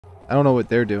I don't know what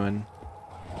they're doing.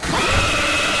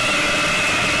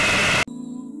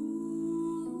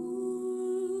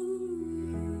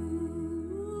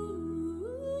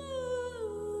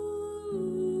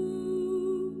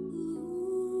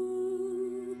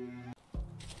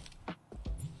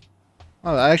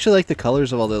 Oh, I actually like the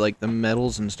colors of all the the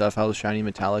metals and stuff, how shiny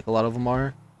metallic a lot of them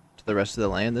are to the rest of the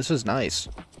land. This is nice.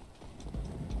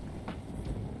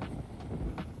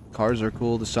 Cars are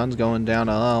cool. The sun's going down.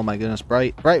 Oh my goodness,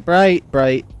 bright, bright, bright,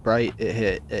 bright, bright. It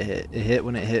hit, it hit, it hit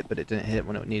when it hit, but it didn't hit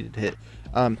when it needed to hit.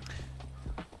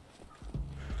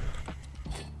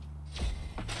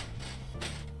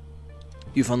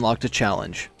 You've unlocked a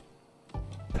challenge.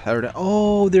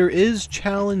 Oh, there is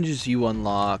challenges you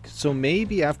unlock. So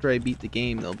maybe after I beat the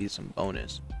game, there'll be some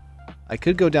bonus. I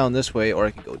could go down this way, or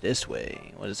I could go this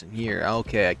way. What is in here?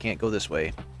 Okay, I can't go this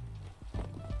way.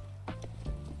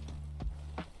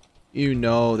 You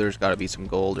know there's got to be some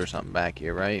gold or something back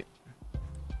here, right?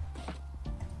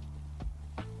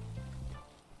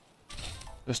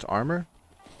 Just armor?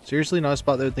 Seriously, not a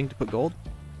spot that I would think to put gold?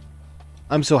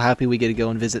 I'm so happy we get to go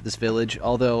and visit this village,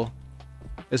 although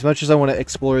as much as I want to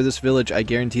explore this village, I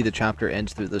guarantee the chapter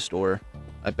ends through this door.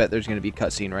 I bet there's going to be a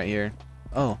cutscene right here.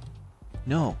 Oh,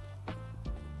 no.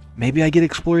 Maybe I get to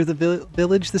explore the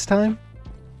village this time?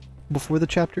 Before the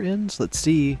chapter ends? Let's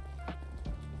see.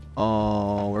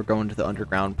 Oh, we're going to the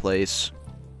underground place.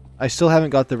 I still haven't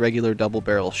got the regular double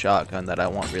barrel shotgun that I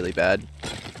want really bad.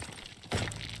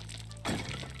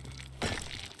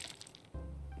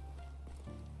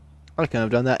 I couldn't have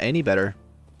done that any better.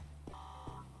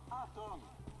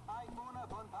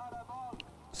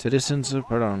 Citizens of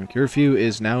Pardon. Curfew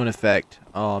is now in effect.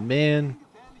 Oh man.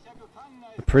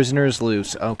 The prisoner is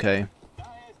loose. Okay.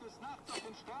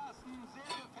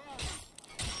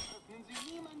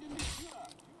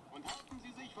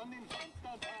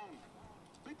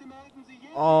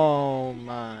 Oh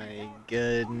my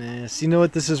goodness. You know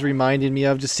what this is reminding me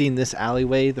of? Just seeing this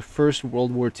alleyway. The first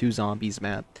World War II Zombies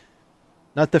map.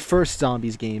 Not the first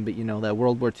Zombies game, but you know, that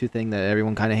World War II thing that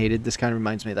everyone kind of hated. This kind of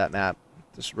reminds me of that map.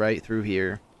 Just right through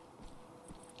here.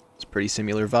 It's a pretty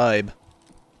similar vibe.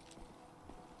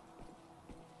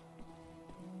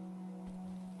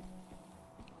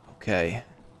 Okay.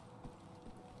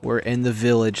 We're in the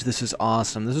village. This is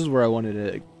awesome. This is where I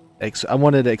wanted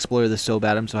to explore this so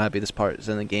bad. I'm so happy this part is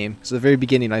in the game. So at the very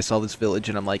beginning I saw this village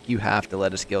and I'm like, you have to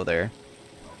let us go there.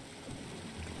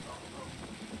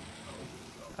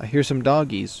 I hear some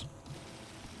doggies.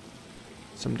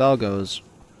 Some doggos.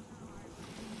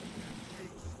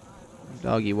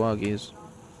 Doggy woggies.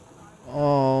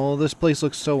 Oh, this place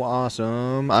looks so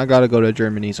awesome. I gotta go to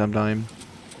Germany sometime.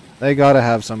 They gotta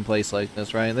have some place like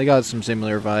this, right? They got some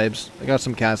similar vibes. They got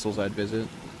some castles I'd visit.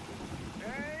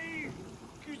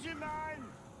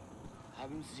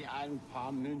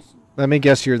 Let me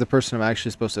guess, you're the person I'm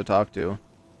actually supposed to talk to.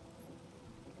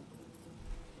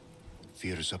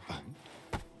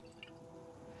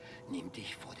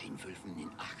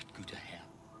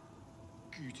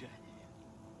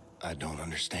 I don't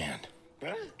understand.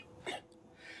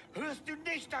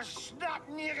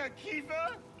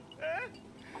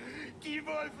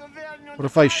 What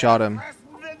if I shot him?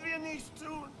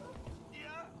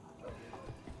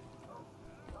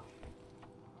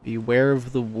 Beware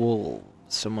of the wolves.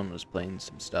 Someone was playing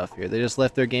some stuff here. They just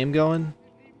left their game going?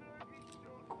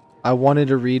 I wanted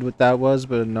to read what that was,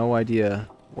 but I have no idea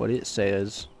what it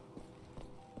says.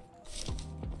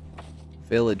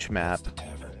 Village map.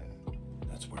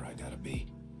 That's where I gotta be.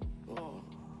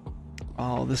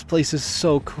 Oh, this place is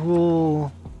so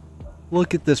cool.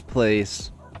 Look at this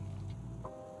place.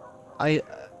 I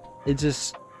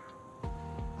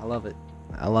love it.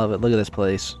 I love it. Look at this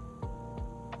place.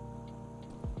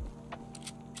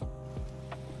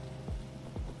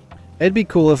 It'd be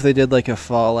cool if they did like a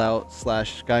Fallout /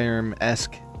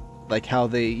 Skyrim-esque, like how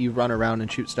you run around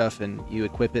and shoot stuff and you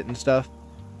equip it and stuff.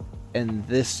 And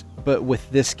this, but with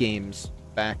this game's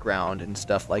background and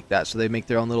stuff like that. So they make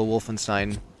their own little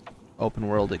Wolfenstein open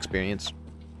world experience.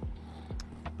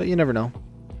 But you never know.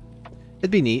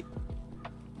 It'd be neat.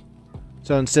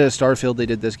 So instead of Starfield, they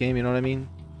did this game, you know what I mean?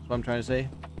 That's what I'm trying to say.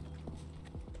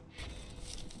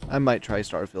 I might try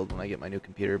Starfield when I get my new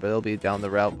computer, but it'll be down the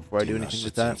route before I do anything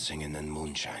with that. Singing and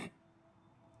moonshine.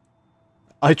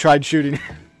 I tried shooting.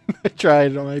 I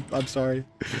tried. I'm sorry.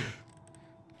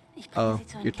 Oh,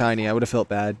 you're tiny. I would have felt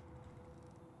bad.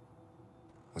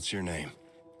 What's your name?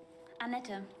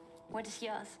 Annette. What is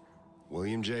yours?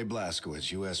 William J.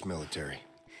 Blaskowitz, U.S. military.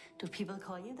 Do people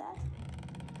call you that?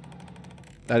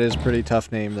 That is a pretty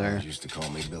tough name there. They used to call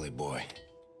me Billy Boy.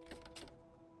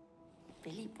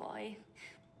 Billy Boy.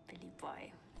 Billy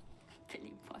Boy.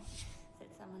 Billy Boy.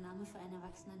 Seltsamer Name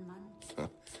erwachsenen Mann.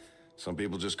 Some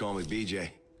people just call me BJ.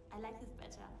 I like this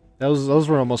better. Those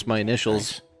were almost my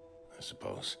initials. Nice, I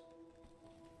suppose.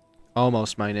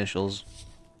 Almost my initials.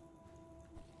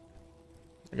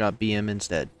 I got BM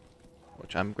instead,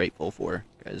 which I'm grateful for,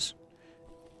 because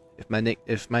if my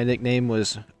nickname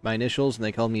was my initials and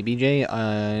they called me BJ,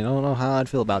 I don't know how I'd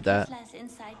feel about that. Tesla is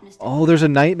inside, Mr. Oh, there's a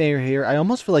nightmare here. I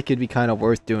almost feel like it'd be kind of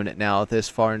worth doing it now, this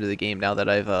far into the game, now that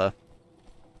I've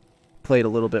played a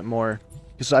little bit more.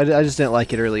 Because I just didn't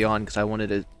like it early on, because I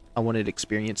wanted to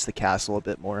experience the castle a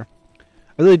bit more.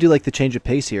 I really do like the change of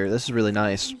pace here. This is really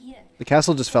nice. Here. The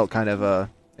castle just felt kind of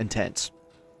intense,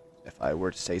 if I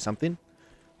were to say something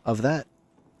of that.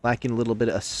 Lacking a little bit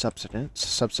of substance.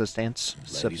 Is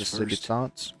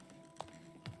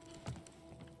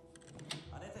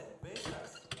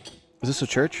this a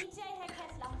church? BJ, Herr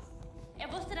Kessler.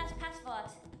 Wusste das Passwort.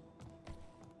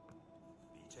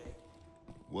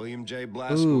 William J.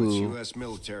 Blazkowicz, Ooh. U.S.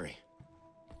 military.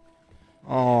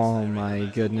 Oh my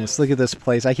goodness, look at this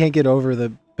place. I can't get over the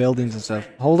buildings and stuff.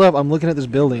 Hold up, I'm looking at this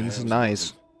building. This is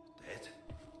nice.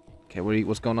 Okay,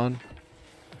 what's going on?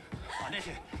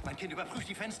 Annette, mein Kind überprüft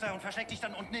die Fenster und versteckt dich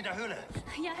dann unten in der Höhle.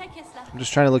 Ja, Herr Kessler. I'm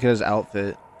just trying to look at his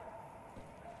outfit.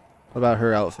 What about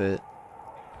her outfit?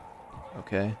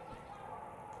 Okay.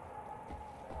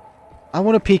 I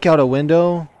want to peek out a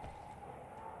window.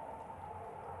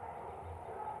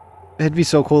 It'd be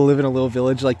so cool to live in a little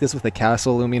village like this with a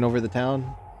castle looming over the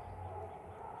town.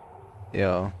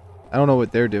 Yo, I don't know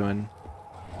what they're doing.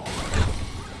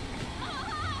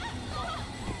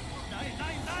 Nein,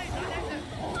 nein, nein, Annette!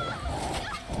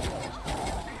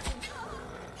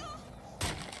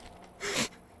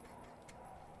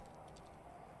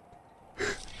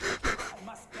 You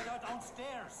must get her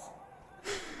downstairs.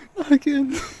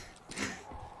 Again.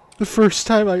 The first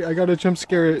time I got a jump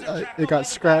scare, it got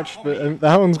scratched, but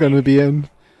that one's going to be in.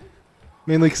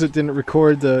 Mainly because it didn't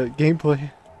record the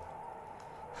gameplay.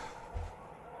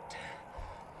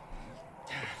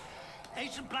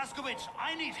 Agent Blazkowicz,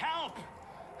 I need help!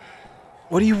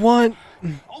 What do you want?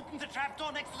 Open the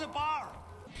trapdoor next to the bar!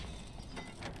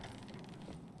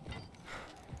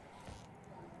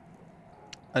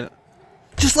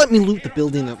 Just let me loot the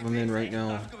building that I'm in right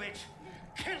now. Blazkowicz,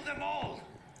 kill them all!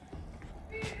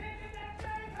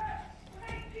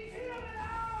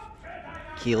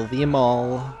 Kill them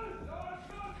all.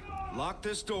 Lock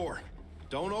this door.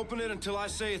 Don't open it until I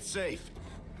say it's safe.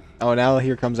 Oh, now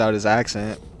here comes out his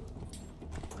accent.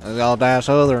 All that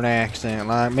southern accent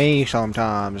like me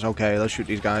sometimes. Okay, let's shoot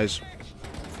these guys.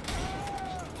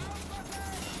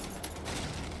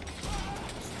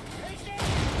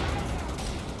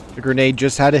 The grenade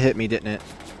just had to hit me, didn't it?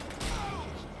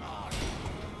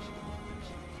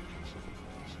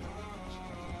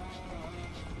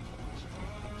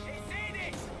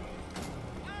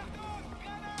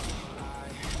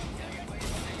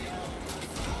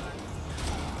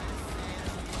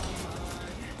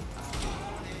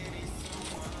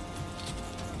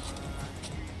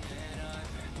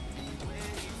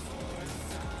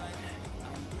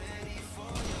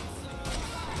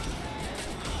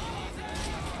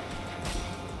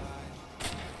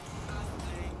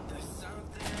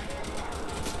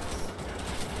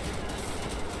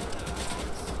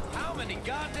 How many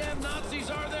goddamn Nazis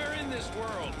are there in this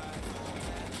world?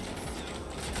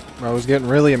 Bro, he's getting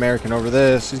really American over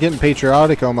this. He's getting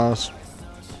patriotic almost.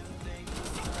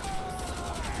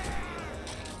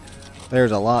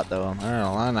 There's a lot, though. There are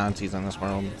a lot of Nazis in this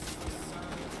world.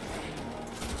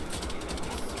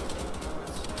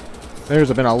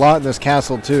 There's been a lot in this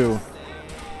castle, too.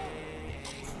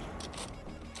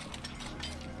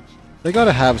 They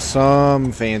gotta have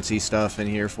some fancy stuff in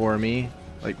here for me.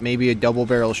 Like maybe a double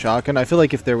barrel shotgun. I feel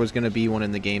like if there was gonna be one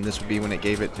in the game, this would be when it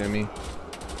gave it to me.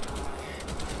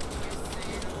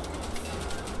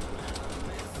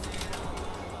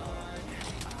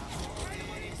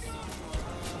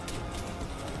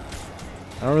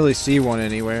 I don't really see one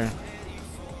anywhere.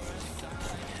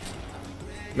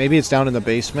 Maybe it's down in the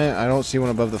basement. I don't see one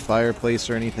above the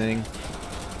fireplace or anything.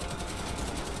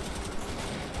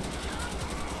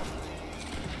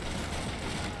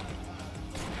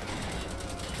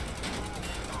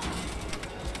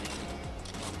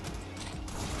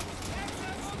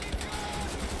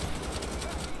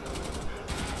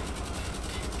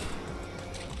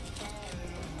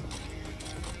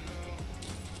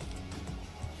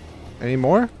 Any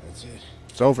more? That's it.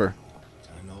 It's over.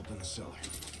 Time to open the cellar.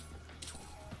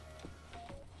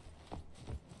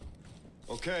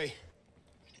 Okay.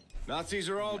 Nazis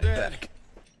are all dead.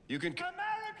 You can...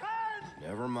 American!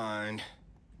 Never mind.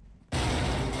 You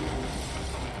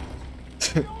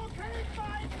killed my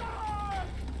son!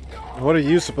 You What are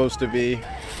you supposed to be?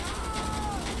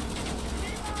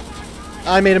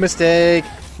 I made a mistake.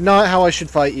 Not how I should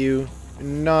fight you.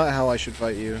 Not how I should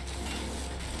fight you.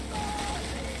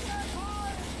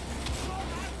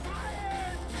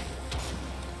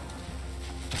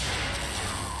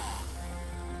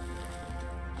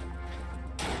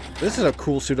 This is a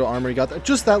cool pseudo armor you got there.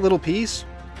 Just that little piece.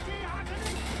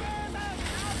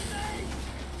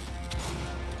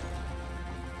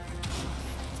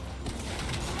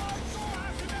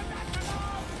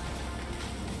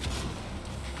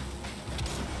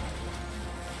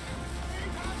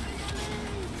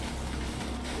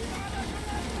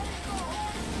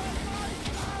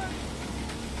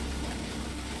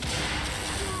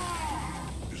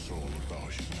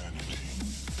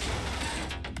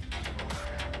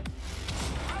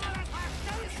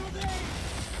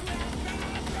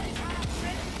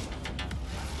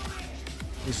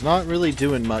 He's not really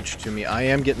doing much to me. I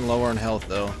am getting lower on health,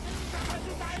 though.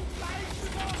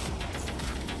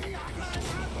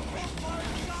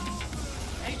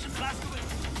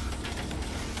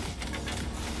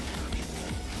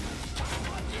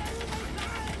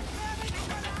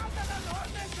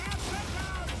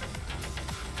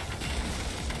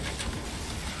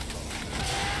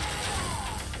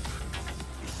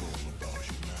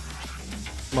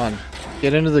 Come on,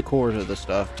 get into the cores of this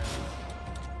stuff.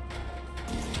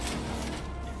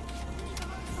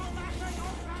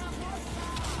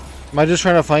 Am I just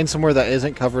trying to find somewhere that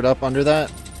isn't covered up under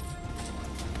that?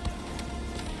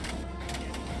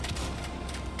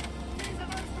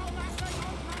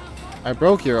 I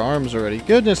broke your arms already.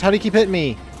 Goodness, how do you keep hitting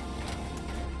me?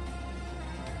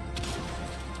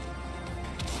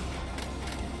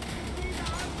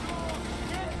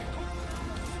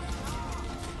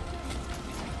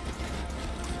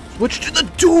 Switch to the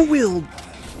dual wield!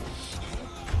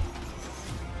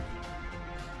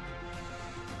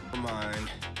 Mind.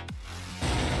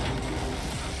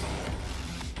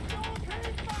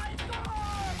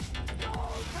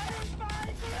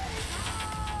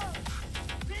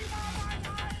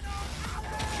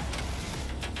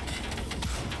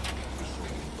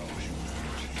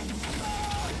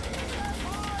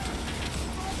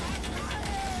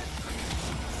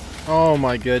 Oh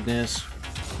my goodness.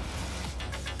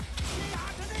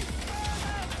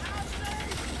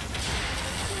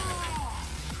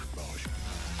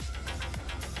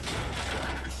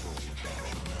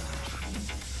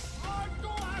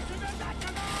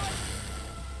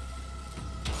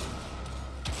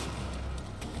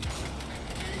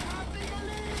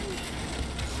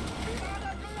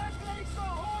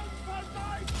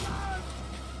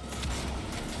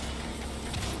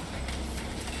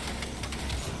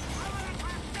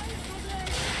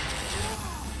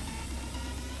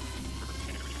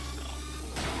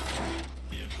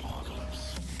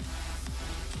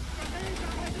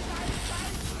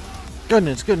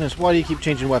 Goodness, why do you keep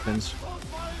changing weapons?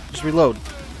 Just reload.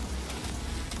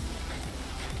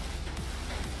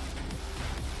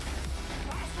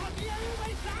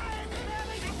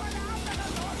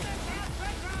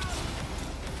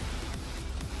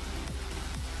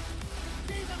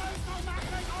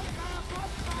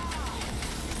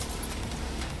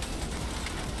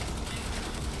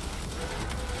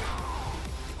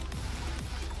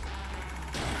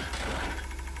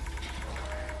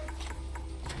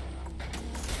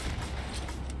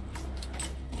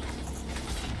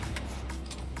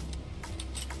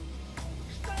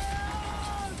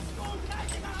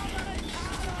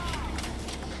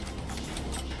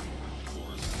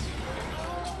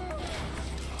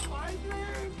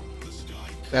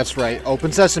 That's right.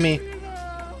 Open sesame.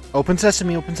 Open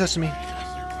sesame, open sesame.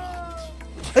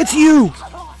 It's you!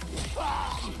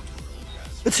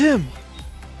 It's him!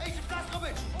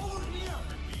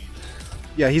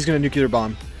 Yeah, he's gonna nuclear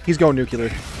bomb. He's going nuclear.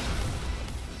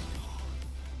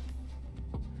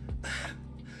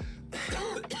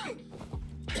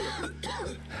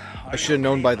 I should have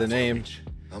known by the name.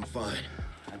 I'm fine.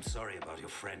 I'm sorry about your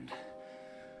friend.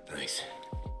 Thanks.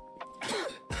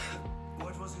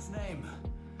 What was his name?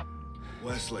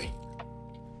 Wesley.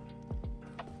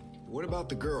 What about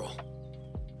the girl?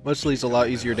 Wesley's a lot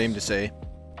easier name to say.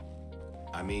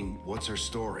 I mean, what's her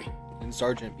story? And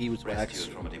Sergeant P was wax.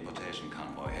 Rescued from a deportation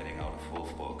convoy heading out of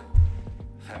Wolfsburg.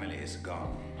 Family is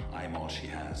gone. I'm all she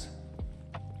has.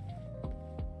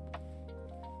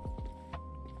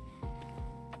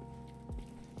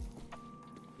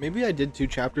 Maybe I did 2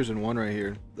 chapters in one right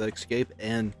here. The escape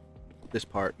and this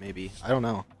part, maybe. I don't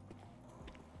know.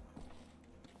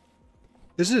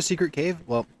 This is a secret cave?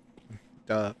 Well,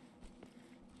 duh.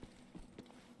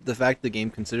 The fact the game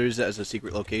considers it as a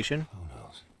secret location. Who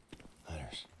knows?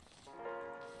 Letters.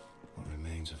 What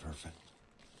remains of her family?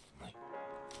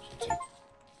 Nazi.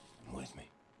 Come with me.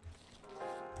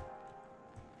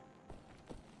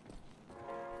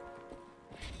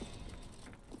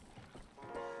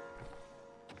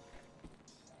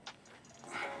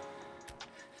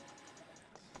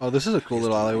 Oh, this is a cool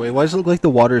little alleyway. Why does it look like the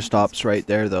water stops right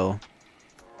there, though?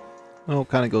 Oh, it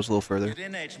kind of goes a little further. Get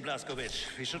in, Agent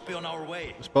Blazkowicz. We should be on our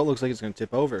way. This boat looks like it's going to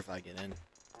tip over if I get in.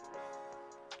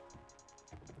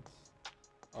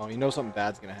 Oh, you know something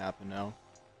bad's going to happen now.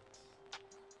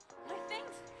 My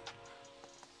things.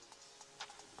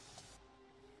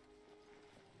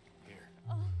 Here.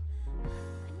 Oh,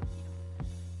 thank you.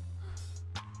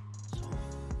 So,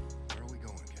 where are we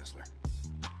going, Kessler?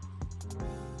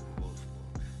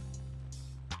 Wolfsburg.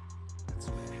 That's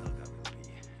where Helga will be,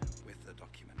 with the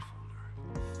document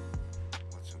folder.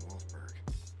 What's in Wolfsburg?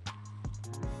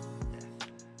 Death,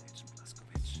 Agent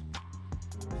Blazkowicz.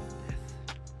 Death.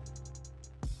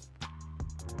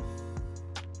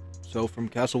 So from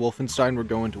Castle Wolfenstein, we're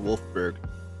going to Wolfburg.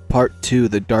 Part 2,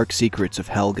 The Dark Secrets of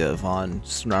Helga von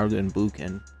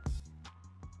Snargenbuchen.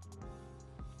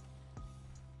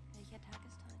 Welcher Tag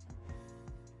ist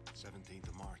heute? 17th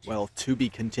of March. Well, to be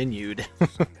continued.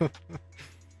 Sunday. The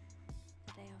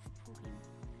day of Purim.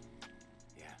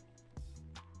 Yeah.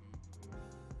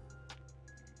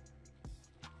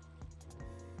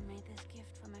 I made this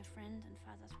gift for my friend and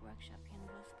father's workshop here in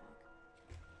Wolfsburg.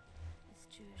 It's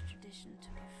Jewish tradition to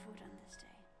give food on this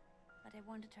day, but I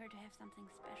wanted her to have something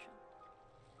special.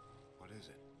 What is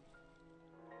it?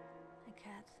 A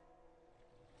cat.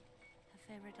 Her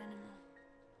favorite animal.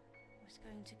 I was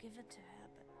going to give it to her,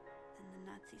 but then the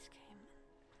Nazis came.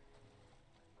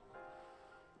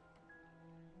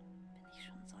 Bin ich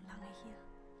schon so lange hier?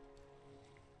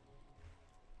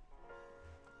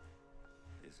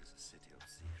 This is a city of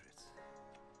secrets.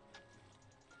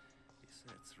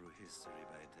 Beset through history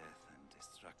by death and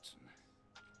destruction.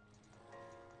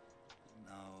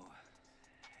 Now,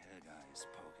 Helga is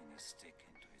poking a stick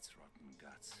into its rotten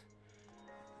guts.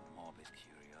 The morbid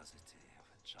curiosity of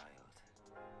a child.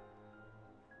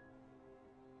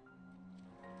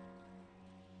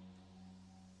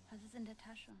 Was ist in der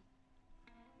Tasche?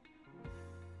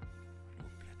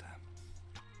 Flugblätter.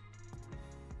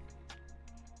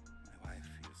 My wife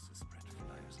used to spread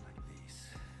flyers like these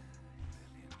in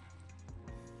Berlin.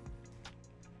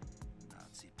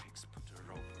 Nazi pigs put a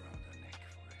rope around her neck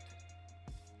for it.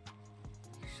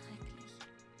 Wie schrecklich.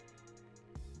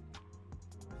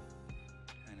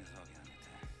 Keine Sorge,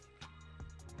 Annette.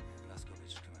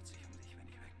 Blazkowicz kümmert sich um dich, wenn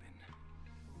ich weg bin.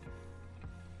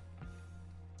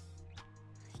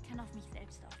 Ich kann auf mich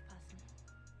selbst aufpassen.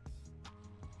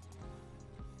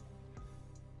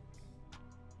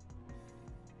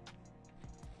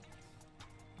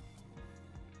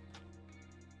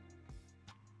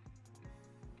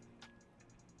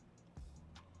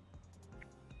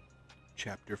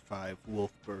 Chapter 5,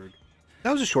 Wolfburg.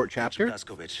 That was a short chapter.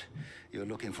 Blazkowicz, you're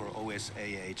looking for OSA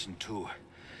Agent 2.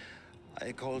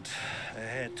 I called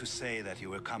ahead to say that you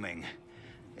were coming.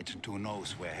 Agent 2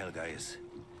 knows where Helga is.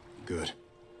 Good.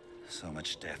 So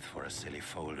much death for a silly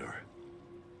folder.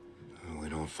 When we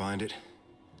don't find it,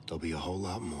 there'll be a whole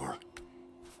lot more.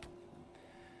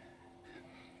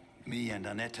 Me and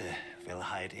Annette will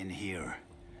hide in here.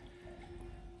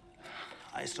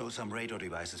 I stole some radio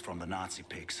devices from the Nazi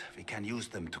pigs. We can use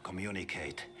them to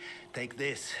communicate. Take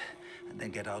this, and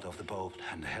then get out of the boat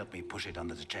and help me push it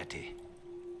under the jetty.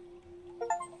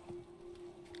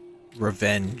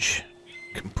 Revenge.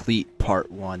 Complete part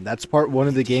 1. That's part 1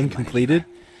 of the game completed.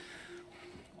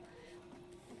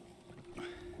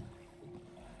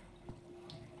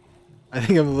 I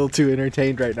think I'm a little too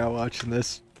entertained right now watching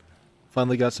this.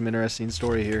 Finally got some interesting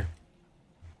story here.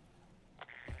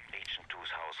 Agent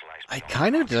 2's house lies I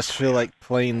kind of just feel like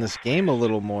playing this game a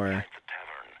little more.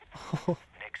 the tavern.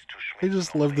 Next to I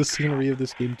just love the scenery of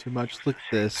this game too much. Look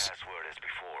at this. Password as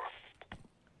before.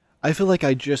 I feel like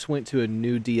I just went to a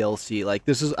new DLC. Like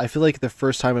this is, I feel like the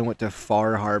first time I went to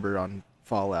Far Harbor on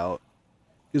Fallout.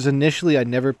 Because initially I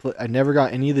never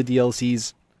got any of the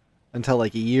DLCs until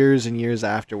like years and years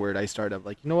afterward. I started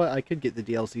like, you know what, I could get the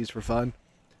DLCs for fun.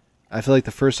 I feel like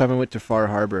the first time I went to Far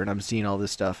Harbor and I'm seeing all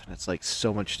this stuff and it's like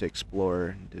so much to explore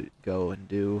and to go and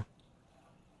do.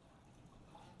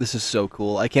 This is so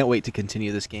cool. I can't wait to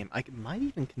continue this game. I might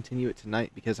even continue it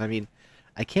tonight because I mean,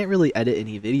 I can't really edit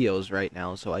any videos right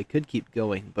now, so I could keep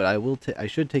going, but I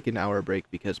should take an hour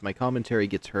break because my commentary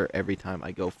gets hurt every time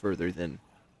I go further than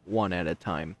one at a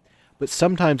time. But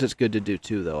sometimes it's good to do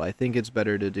two, though. I think it's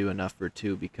better to do enough for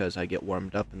two because I get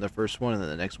warmed up in the first one and then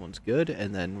the next one's good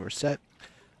and then we're set.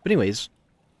 But anyways,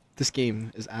 this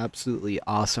game is absolutely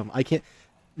awesome. I can't...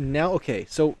 Now, okay,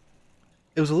 so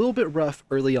it was a little bit rough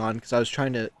early on because I was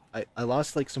trying to I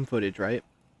lost like some footage, right?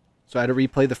 So I had to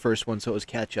replay the first one so it was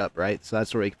catch up, right? So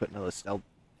that's where I could put in the list. I'll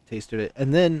taste it.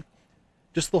 And then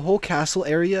just the whole castle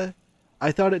area,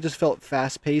 I thought it just felt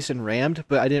fast paced and rammed,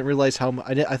 but I didn't realize how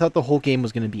I thought the whole game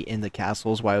was going to be in the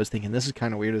castles. Why I was thinking this is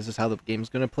kind of weird. Is this how the game's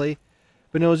going to play?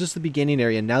 But no, it was just the beginning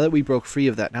area. Now that we broke free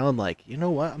of that, now I'm like, you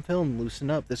know what? I'm feeling loosen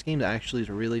up. This game actually is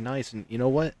really nice. And you know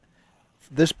what?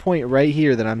 This point right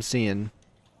here that I'm seeing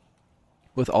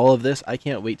with all of this, I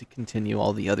can't wait to continue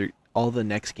all the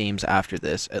next games after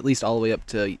this. At least all the way up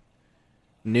to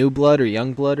New Blood or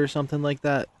Young Blood or something like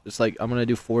that. It's like I'm gonna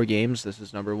do 4 games. This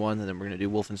is number 1, and then we're gonna do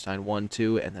Wolfenstein 1,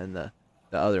 2, and then the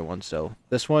other one. So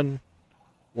this one,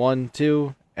 1,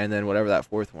 2, and then whatever that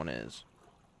 4th one is.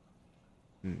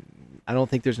 I don't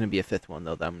think there's gonna be a 5th one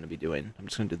though that I'm gonna be doing. I'm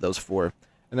just gonna do those 4.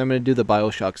 And then I'm going to do the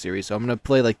BioShock series. So I'm going to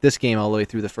play like this game all the way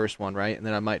through the first one, right? And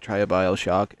then I might try a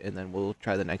BioShock, and then we'll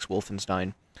try the next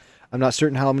Wolfenstein. I'm not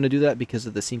certain how I'm going to do that because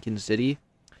of the sinking city.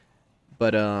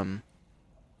 But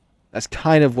that's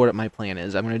kind of what my plan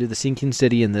is. I'm going to do the sinking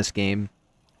city in this game,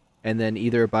 and then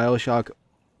either BioShock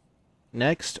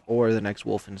next or the next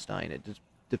Wolfenstein. It just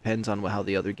depends on how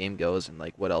the other game goes and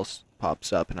like what else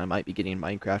pops up. And I might be getting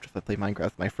Minecraft. If I play Minecraft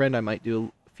with my friend, I might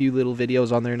do a few little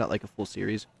videos on there, not like a full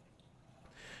series.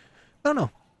 I don't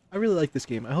know. I really like this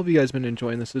game. I hope you guys have been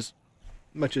enjoying this as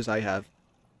much as I have.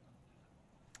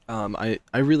 I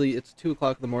really, it's 2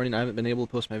 o'clock in the morning. I haven't been able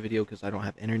to post my video because I don't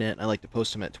have internet. I like to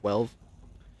post them at 12.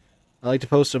 I like to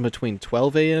post them between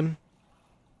 12 a.m.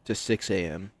 to 6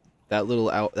 a.m. That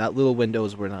little window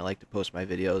is when I like to post my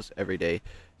videos every day.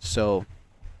 So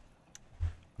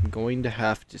I'm going to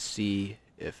have to see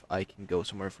if I can go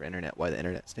somewhere for internet while the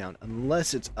internet's down.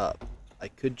 Unless it's up. I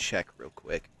could check real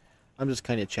quick. I'm just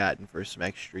kind of chatting for some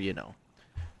extra, you know.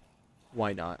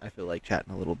 Why not? I feel like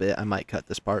chatting a little bit. I might cut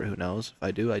this part. Who knows? If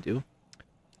I do, I do.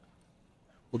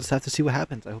 We'll just have to see what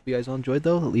happens. I hope you guys all enjoyed,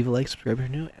 though. Leave a like, subscribe if you're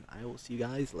new, and I will see you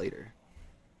guys later.